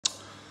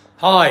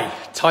Hi,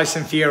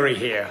 Tyson Fury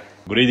here.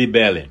 Greedy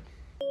belly.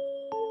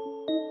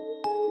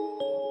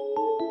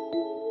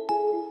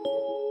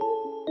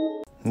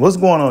 What's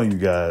going on, you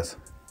guys?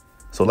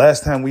 So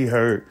last time we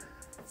heard,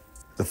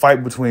 the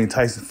fight between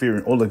Tyson Fury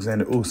and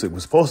Alexander Usyk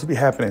was supposed to be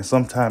happening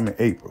sometime in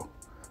April.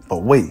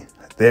 But wait,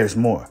 there's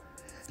more.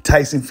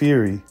 Tyson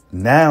Fury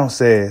now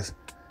says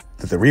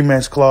that the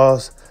rematch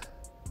clause,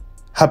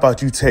 how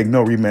about you take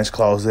no rematch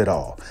clause at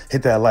all?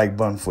 Hit that like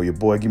button for your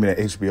boy. Give me that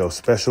HBO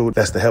special.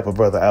 That's the Help a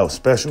Brother Out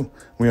special.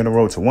 We're on the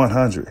road to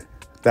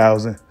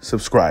 100,000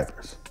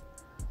 subscribers.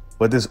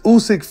 But this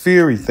Usyk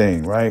Fury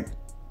thing, right?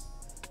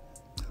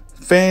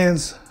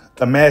 Fans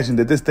imagine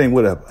that this thing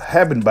would have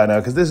happened by now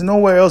because there's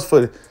nowhere else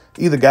for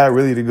either guy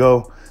really to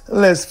go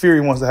unless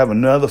Fury wants to have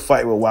another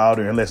fight with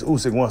Wilder, unless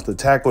Usyk wants to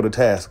tackle the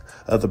task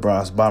of the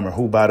Bronze Bomber,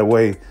 who, by the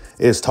way,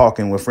 is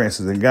talking with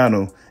Francis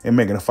Ngannou and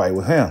making a fight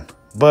with him.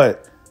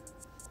 But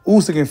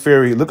Usyk and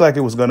Fury looked like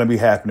it was going to be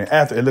happening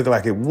after it looked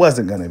like it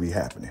wasn't going to be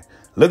happening.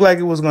 Looked like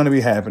it was going to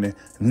be happening.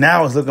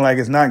 Now it's looking like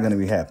it's not going to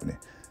be happening.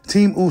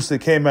 Team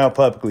Usyk came out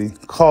publicly,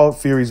 called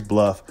Fury's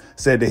bluff,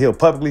 said that he'll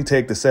publicly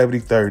take the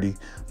 70-30,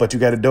 but you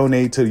got to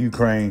donate to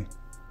Ukraine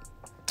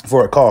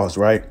for a cause,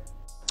 right?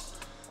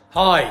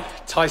 Hi,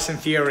 Tyson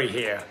Fury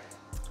here.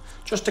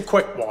 Just a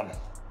quick one.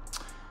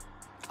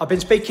 I've been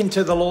speaking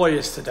to the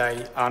lawyers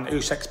today, and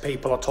Usyk's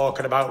people are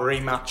talking about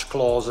rematch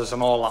clauses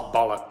and all that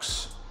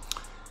bollocks.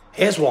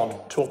 Here's one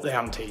to up the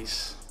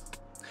antes.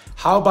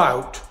 How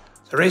about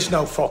there is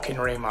no fucking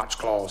rematch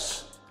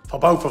clause for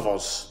both of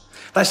us?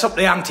 Let's up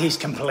the antes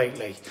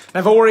completely.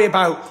 Never worry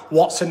about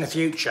what's in the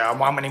future and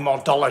how many more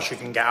dollars you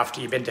can get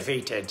after you've been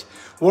defeated.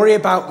 Worry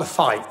about the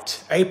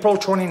fight, April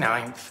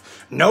 29th,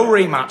 no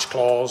rematch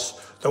clause,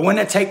 the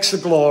winner takes the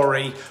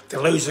glory,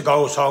 the loser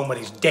goes home with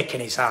his dick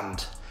in his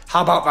hand.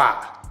 How about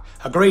that?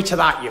 Agree to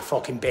that, you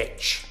fucking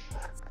bitch.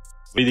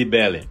 Greedy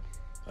belly.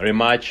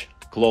 Rematch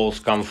clause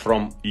come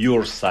from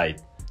your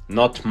side,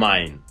 not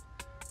mine.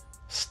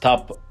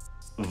 Stop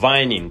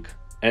whining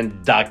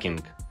and ducking.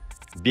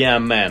 Be a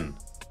man.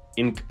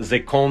 Ink the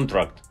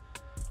contract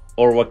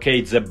or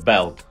vacate the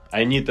belt.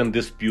 I need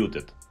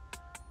undisputed.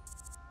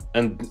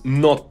 And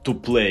not to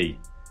play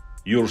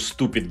your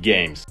stupid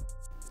games.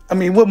 I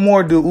mean, what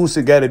more do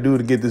Usyk got to do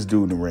to get this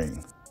dude in the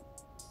ring?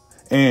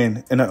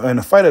 And in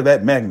a fight of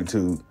that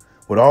magnitude,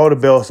 with all the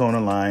belts on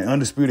the line,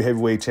 undisputed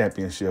heavyweight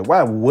championship,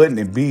 why wouldn't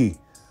it be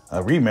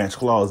a rematch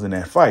clause in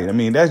that fight? I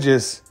mean, that's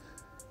just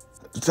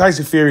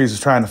Tyson Fury is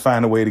trying to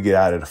find a way to get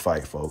out of the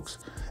fight, folks.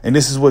 And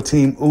this is what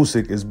Team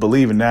Usyk is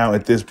believing now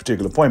at this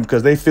particular point,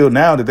 because they feel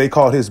now that they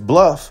called his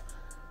bluff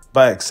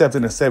by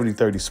accepting a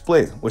 70-30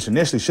 split, which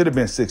initially should have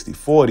been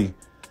 60-40.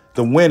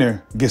 The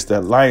winner gets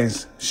the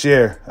lion's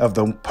share of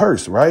the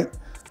purse, right?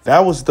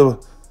 That was the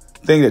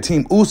thing that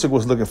Team Usyk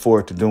was looking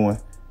forward to doing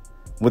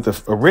with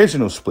the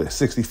original split,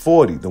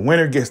 60-40. The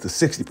winner gets the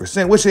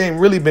 60%, which ain't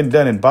really been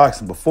done in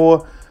boxing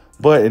before.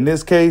 But in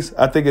this case,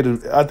 I think it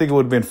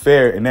would have been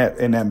fair in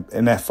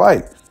that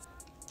fight.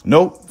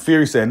 Nope.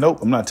 Fury said, nope,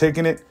 I'm not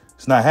taking it.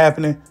 It's not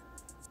happening.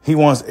 He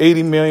wants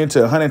 80 million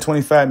to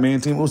 125 million.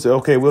 Team Usyk said,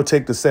 okay, we'll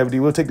take the 70.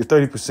 We'll take the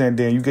 30%,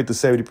 then you get the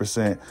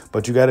 70%,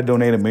 but you got to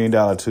donate $1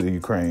 million to the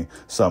Ukraine,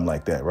 something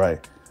like that,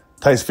 right?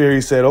 Tyson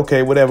Fury said,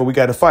 okay, whatever, we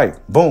got to fight.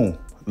 Boom.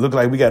 Looked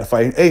like we got to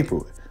fight in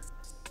April.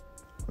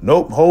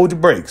 Nope, hold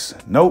your brakes.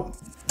 Nope.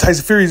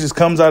 Tyson Fury just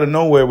comes out of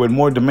nowhere with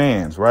more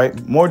demands, right?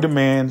 More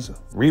demands,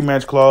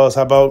 rematch clause.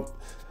 How about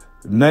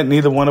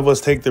neither one of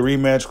us take the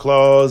rematch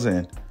clause?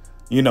 And,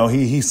 you know,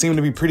 he seemed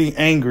to be pretty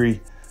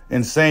angry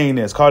and saying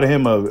this, calling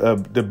him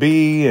the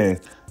B. And,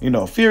 you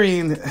know,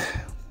 Fury,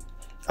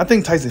 I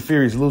think Tyson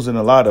Fury is losing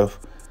a lot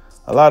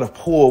of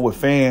pull with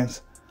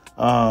fans.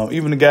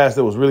 Even the guys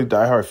that was really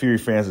diehard Fury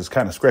fans is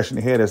kind of scratching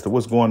their head as to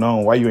what's going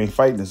on, why you ain't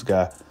fighting this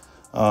guy.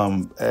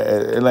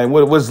 Like,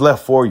 what's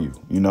left for you,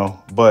 you know?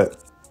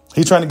 But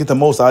he's trying to get the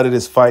most out of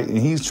this fight, and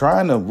he's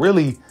trying to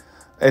really,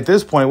 at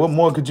this point, what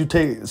more could you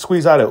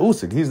squeeze out of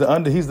Usyk? He's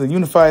the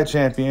unified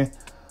champion.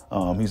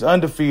 He's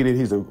undefeated.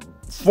 He's a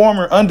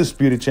former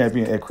undisputed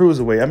champion at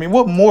cruiserweight. I mean,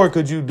 what more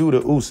could you do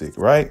to Usyk,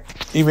 right?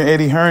 Even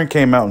Eddie Hearn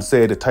came out and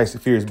said that Tyson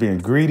Fury is being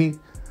greedy.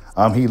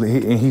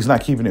 He's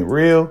not keeping it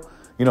real.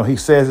 You know, he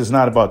says it's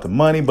not about the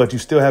money, but you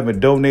still haven't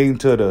donating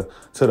to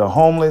the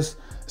homeless,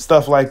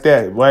 stuff like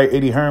that, right?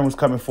 Eddie Hearn was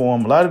coming for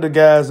him. A lot of the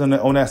guys on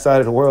that side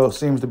of the world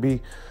seems to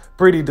be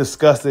pretty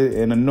disgusted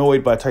and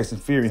annoyed by Tyson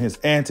Fury and his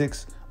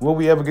antics. Will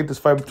we ever get this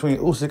fight between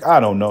Usyk? I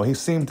don't know. He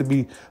seemed to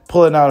be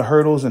pulling out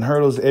hurdles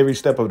every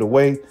step of the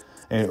way.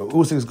 And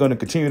Usyk is going to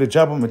continue to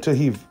jump him until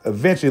he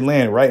eventually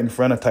lands right in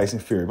front of Tyson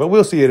Fury. But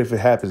we'll see if it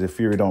happens if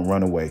Fury don't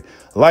run away.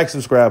 Like,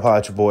 subscribe, holla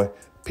at your boy.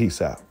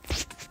 Peace out.